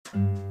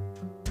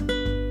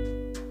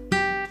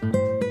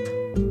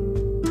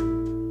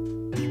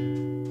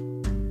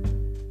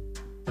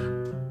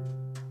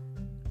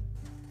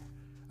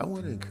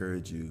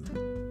encourage you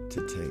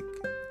to take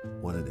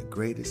one of the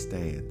greatest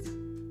stands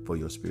for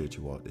your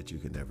spiritual walk that you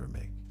can ever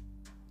make.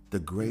 The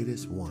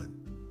greatest one.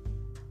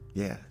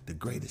 Yeah, the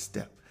greatest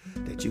step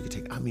that you can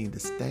take. I mean, the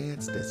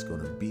stance that's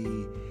going to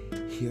be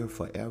here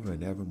forever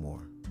and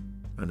evermore.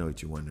 I know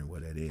that you're wondering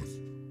what that is.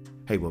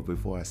 Hey, well,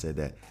 before I said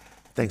that,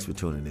 thanks for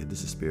tuning in.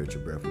 This is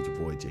Spiritual Breath with your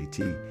boy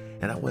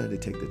JT, and I wanted to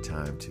take the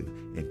time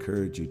to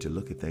encourage you to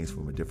look at things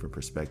from a different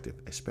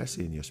perspective,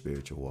 especially in your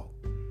spiritual walk.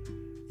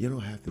 You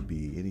don't have to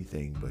be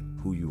anything but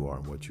who you are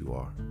and what you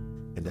are,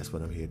 and that's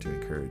what I'm here to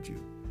encourage you.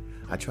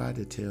 I try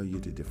to tell you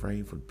to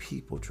refrain from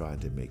people trying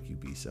to make you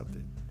be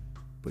something,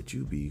 but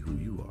you be who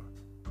you are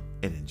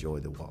and enjoy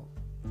the walk,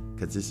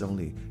 because it's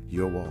only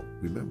your walk.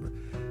 Remember,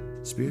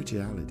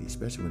 spirituality,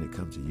 especially when it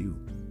comes to you,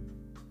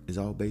 is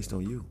all based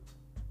on you.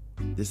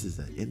 This is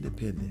an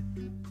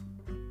independent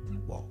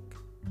walk.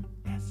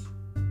 Yes.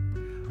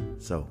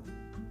 So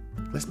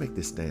let's make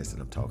this stance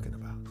that I'm talking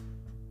about.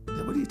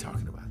 Now, what are you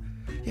talking about?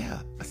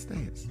 Yeah, a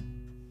stance.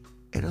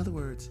 In other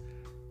words,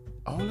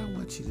 all I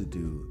want you to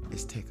do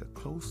is take a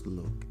close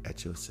look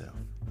at yourself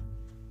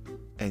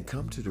and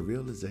come to the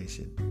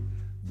realization,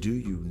 do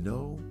you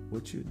know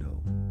what you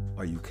know?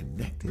 Are you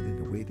connected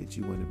in the way that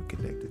you want to be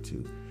connected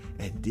to?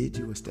 And did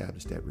you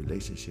establish that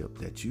relationship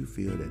that you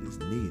feel that is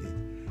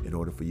needed in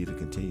order for you to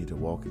continue to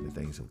walk in the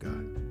things of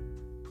God?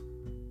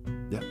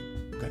 Yep,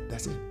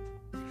 that's it.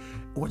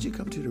 Once you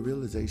come to the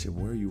realization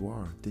where you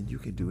are, then you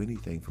can do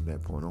anything from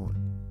that point on.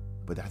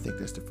 But I think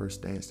that's the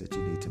first stance that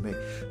you need to make.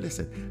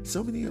 Listen,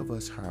 so many of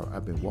us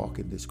have been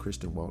walking this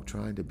Christian walk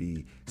trying to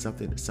be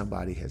something that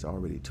somebody has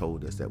already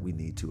told us that we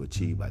need to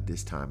achieve by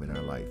this time in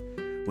our life.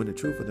 When the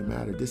truth of the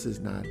matter, this is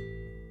not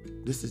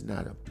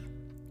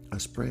a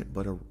sprint,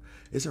 but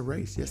it's a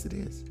race. Yes, it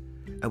is.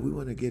 And we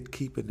want to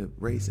keep in the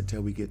race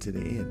until we get to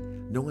the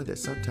end, knowing that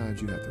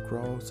sometimes you have to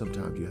crawl,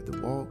 sometimes you have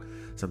to walk,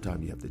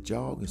 sometimes you have to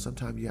jog, and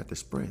sometimes you have to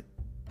sprint.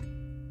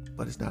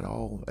 But it's not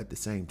all at the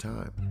same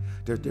time.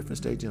 There are different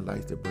stages in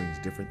life that brings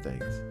different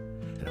things.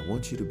 And I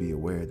want you to be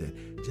aware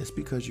that just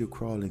because you're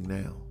crawling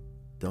now,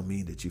 don't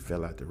mean that you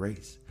fell out the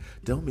race.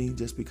 Don't mean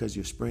just because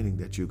you're sprinting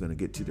that you're going to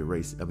get to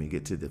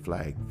the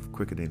flag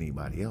quicker than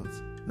anybody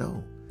else.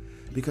 No,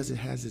 because it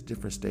has its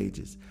different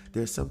stages.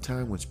 There's some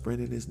time when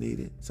sprinting is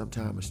needed.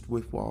 Sometimes a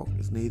swift walk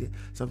is needed.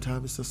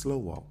 Sometimes it's a slow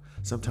walk.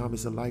 Sometimes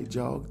it's a light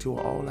jog to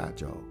an all-out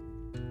jog.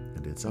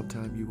 And then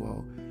sometimes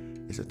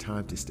it's a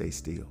time to stay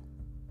still.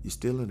 You're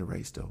still in the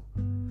race though.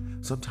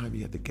 Sometimes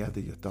you have to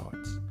gather your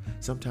thoughts.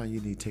 Sometimes you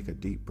need to take a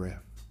deep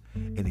breath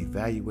and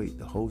evaluate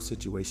the whole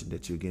situation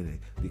that you're getting.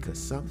 Because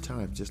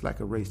sometimes, just like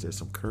a race, there's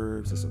some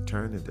curves, there's some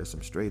turning, there's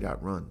some straight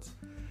out runs.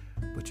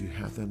 But you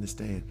have to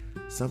understand,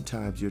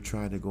 sometimes you're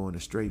trying to go in a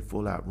straight,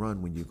 full out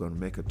run when you're going to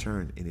make a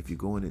turn. And if you're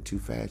going it too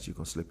fast, you're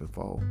going to slip and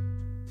fall.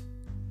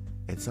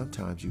 And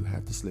sometimes you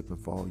have to slip and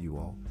fall, you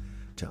all,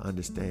 to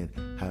understand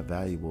how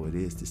valuable it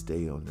is to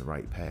stay on the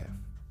right path.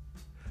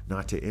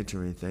 Not to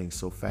enter in things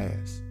so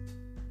fast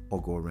or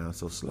go around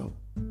so slow.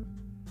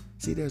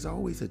 See, there's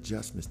always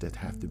adjustments that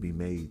have to be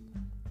made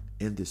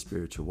in this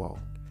spiritual walk.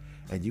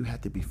 And you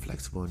have to be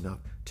flexible enough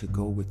to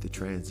go with the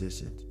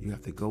transitions. You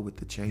have to go with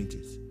the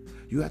changes.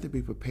 You have to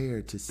be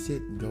prepared to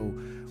sit and go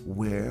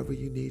wherever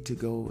you need to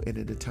go and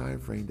in the time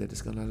frame that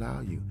it's going to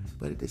allow you.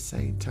 But at the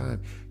same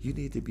time, you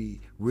need to be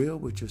real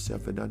with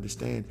yourself and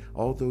understand,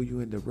 although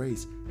you're in the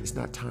race, it's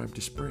not time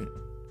to sprint.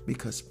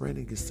 Because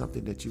sprinting is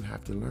something that you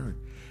have to learn.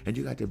 And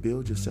you got to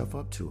build yourself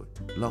up to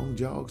it. Long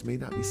jogs may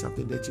not be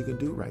something that you can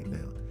do right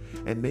now.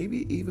 And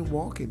maybe even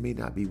walking may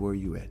not be where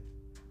you at.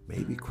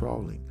 Maybe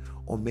crawling.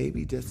 Or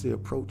maybe just the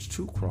approach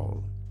to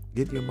crawl.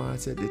 Getting your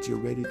mindset that you're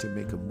ready to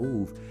make a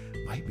move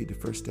might be the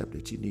first step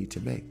that you need to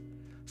make.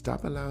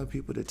 Stop allowing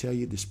people to tell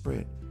you to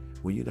sprint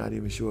when you're not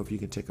even sure if you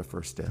can take a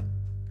first step.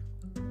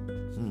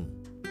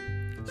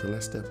 So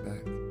let's step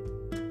back.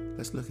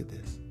 Let's look at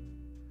this.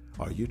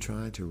 Are you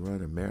trying to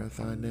run a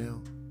marathon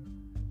now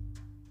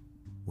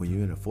when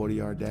you're in a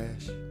 40-yard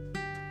dash?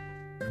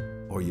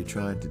 Or are you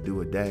trying to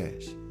do a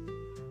dash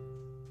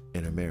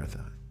in a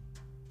marathon?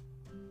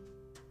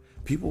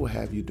 People will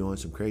have you doing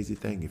some crazy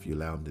thing if you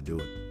allow them to do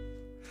it.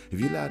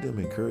 If you allow them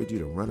to encourage you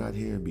to run out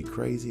here and be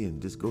crazy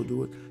and just go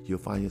do it, you'll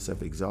find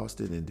yourself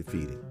exhausted and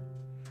defeated.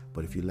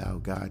 But if you allow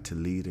God to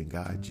lead and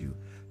guide you,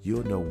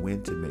 you'll know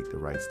when to make the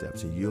right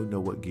steps and you'll know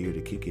what gear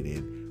to kick it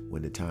in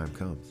when the time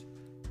comes.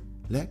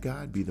 Let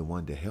God be the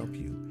one to help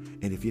you.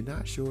 And if you're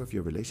not sure if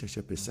your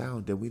relationship is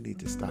sound, then we need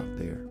to stop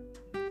there.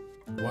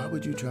 Why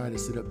would you try to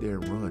sit up there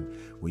and run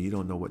when you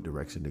don't know what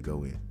direction to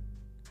go in?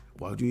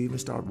 Why would you even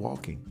start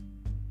walking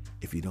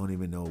if you don't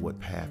even know what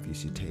path you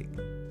should take?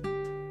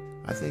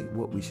 I think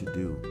what we should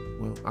do,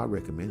 I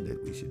recommend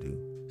that we should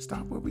do,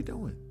 stop what we're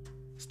doing.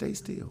 Stay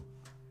still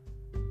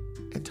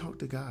and talk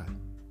to God.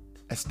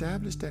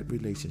 Establish that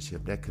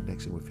relationship, that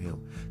connection with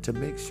Him, to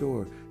make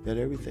sure that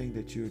everything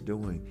that you're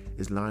doing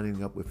is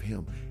lining up with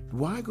Him.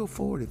 Why go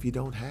forward if you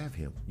don't have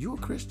Him? You're a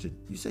Christian.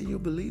 You say you're a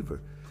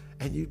believer,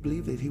 and you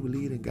believe that He will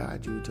lead and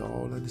guide you to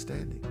all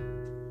understanding.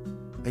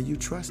 And you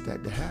trust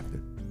that to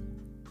happen.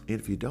 And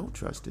if you don't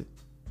trust it,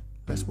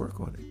 let's work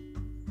on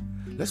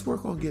it. Let's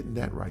work on getting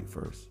that right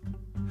first.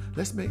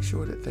 Let's make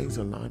sure that things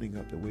are lining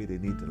up the way they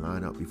need to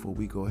line up before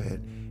we go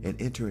ahead and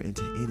enter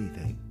into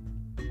anything.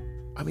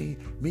 I mean,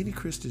 many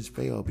Christians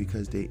fail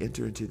because they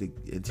enter into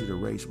the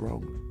race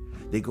wrongly.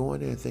 They go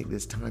in there and think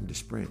it's time to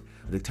sprint,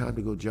 or the time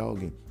to go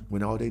jogging,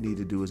 when all they need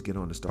to do is get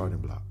on the starting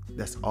block.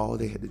 That's all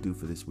they had to do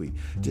for this week,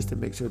 just to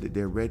make sure that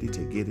they're ready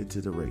to get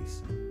into the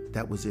race.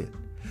 That was it.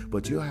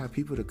 But you'll have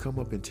people to come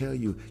up and tell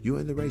you, you're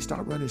in the race,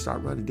 start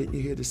running. Didn't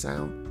you hear the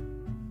sound?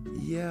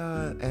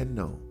 Yeah and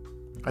no.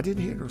 I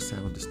didn't hear no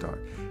sound to start.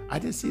 I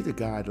didn't see the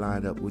guy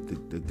line up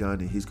with the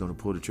gun and he's going to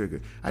pull the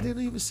trigger. I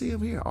didn't even see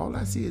him here. All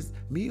I see is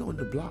me on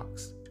the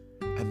blocks.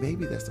 And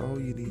maybe that's all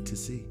you need to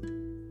see.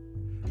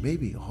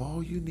 Maybe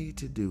all you need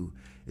to do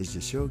is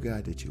just show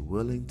God that you're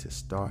willing to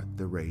start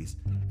the race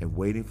and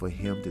waiting for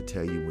him to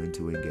tell you when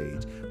to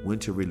engage, when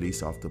to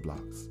release off the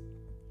blocks.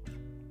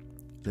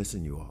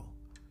 Listen, you all.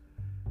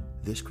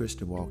 This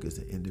Christian walk is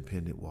an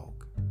independent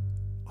walk.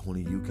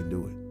 Only you can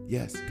do it.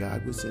 Yes,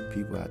 God will send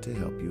people out to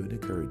help you and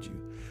encourage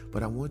you.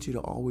 But I want you to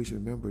always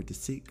remember to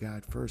seek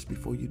God first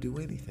before you do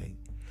anything.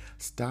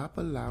 Stop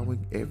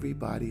allowing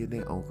everybody and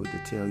their uncle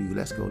to tell you,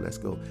 let's go, let's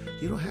go.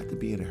 You don't have to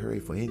be in a hurry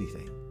for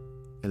anything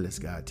unless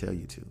God tell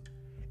you to.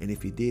 And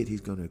if he did,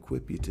 he's going to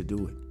equip you to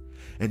do it.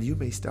 And you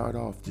may start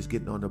off just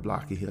getting on the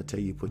block and he'll tell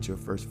you put your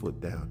first foot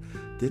down.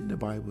 Didn't the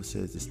Bible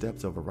says the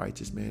steps of a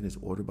righteous man is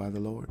ordered by the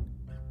Lord?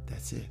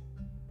 That's it.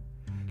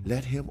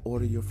 Let him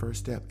order your first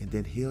step, and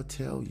then he'll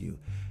tell you,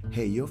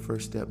 hey, your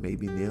first step may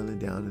be kneeling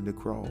down in the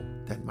crawl.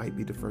 That might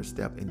be the first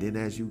step. And then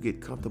as you get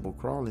comfortable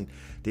crawling,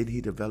 then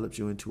he develops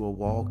you into a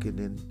walk, and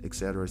then et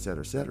cetera, et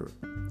cetera, et cetera.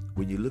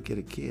 When you look at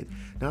a kid,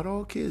 not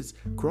all kids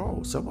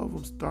crawl. Some of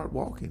them start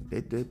walking.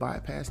 They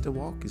bypass the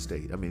walking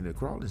stage, the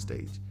crawling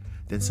stage.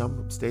 Then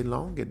some stay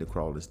long in the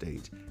crawling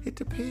stage. It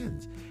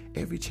depends.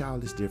 Every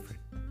child is different,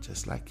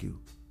 just like you.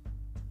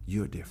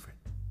 You're different.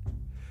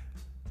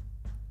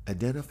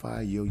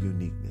 Identify your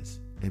uniqueness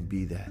and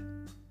be that.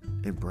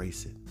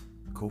 Embrace it.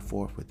 Go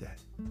forth with that.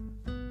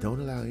 Don't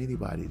allow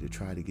anybody to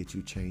try to get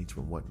you changed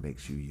from what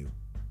makes you you.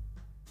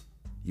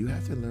 You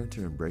have to learn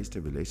to embrace the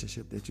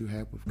relationship that you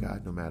have with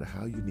God, no matter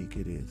how unique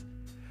it is.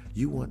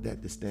 You want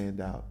that to stand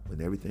out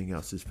when everything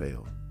else has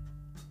failed.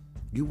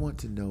 You want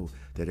to know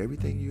that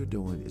everything you're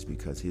doing is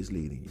because he's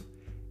leading you.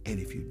 And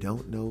if you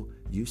don't know,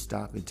 you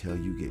stop until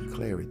you get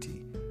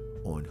clarity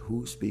on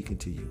who's speaking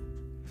to you.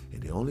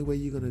 And the only way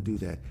you're going to do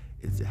that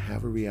is to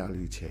have a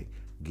reality check.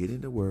 Get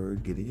in the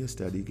Word, get in your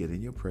study, get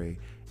in your pray,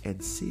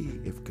 and see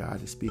if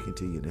God is speaking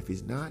to you. And if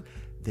he's not,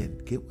 then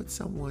get with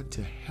someone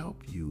to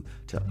help you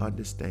to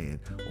understand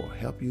or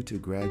help you to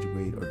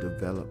graduate or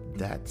develop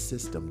that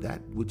system,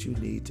 that which you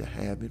need to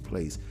have in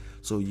place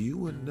so you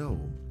will know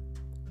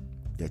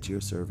that you're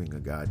serving a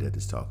God that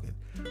is talking.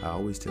 I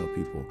always tell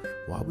people,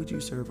 why would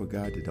you serve a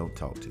God that don't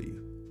talk to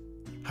you?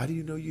 How do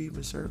you know you're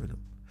even serving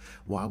him?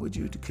 Why would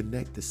you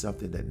connect to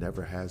something that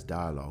never has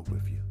dialogue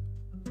with you?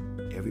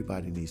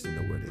 Everybody needs to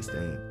know where they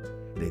stand.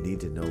 They need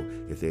to know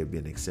if they've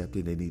been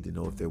accepted. They need to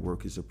know if their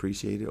work is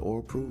appreciated or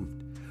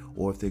approved,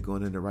 or if they're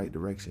going in the right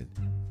direction.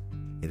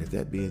 And if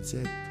that being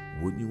said,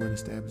 wouldn't you want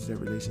to establish that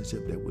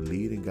relationship that would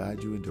lead and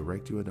guide you and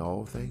direct you into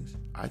all things?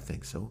 I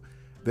think so.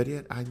 Better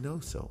yet, I know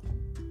so.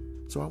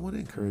 So I want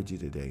to encourage you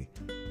today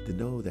to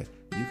know that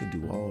you can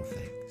do all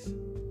things,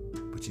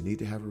 but you need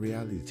to have a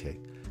reality check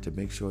to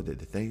make sure that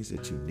the things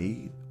that you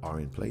need are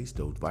in place,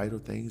 those vital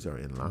things are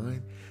in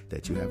line,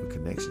 that you have a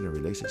connection, a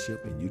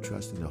relationship, and you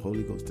trust in the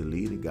Holy Ghost to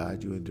lead and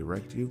guide you and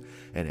direct you.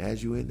 And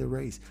as you're in the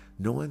race,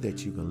 knowing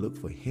that you can look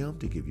for him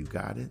to give you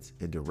guidance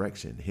and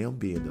direction, him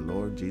being the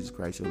Lord Jesus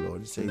Christ, your Lord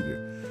and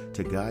Savior,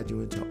 to guide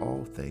you into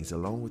all things,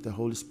 along with the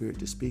Holy Spirit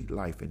to speak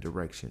life and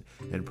direction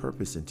and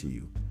purpose into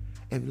you.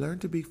 And learn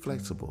to be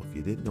flexible. If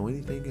you didn't know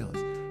anything else,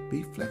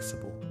 be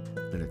flexible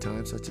in a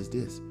time such as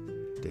this,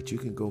 that you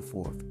can go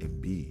forth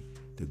and be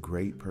the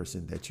great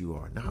person that you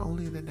are, not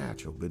only in the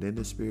natural, but in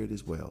the spirit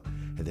as well,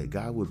 and that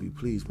God will be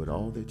pleased with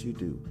all that you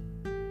do.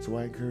 So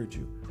I encourage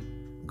you,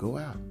 go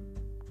out,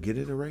 get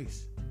in a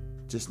race.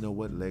 Just know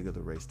what leg of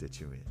the race that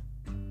you're in.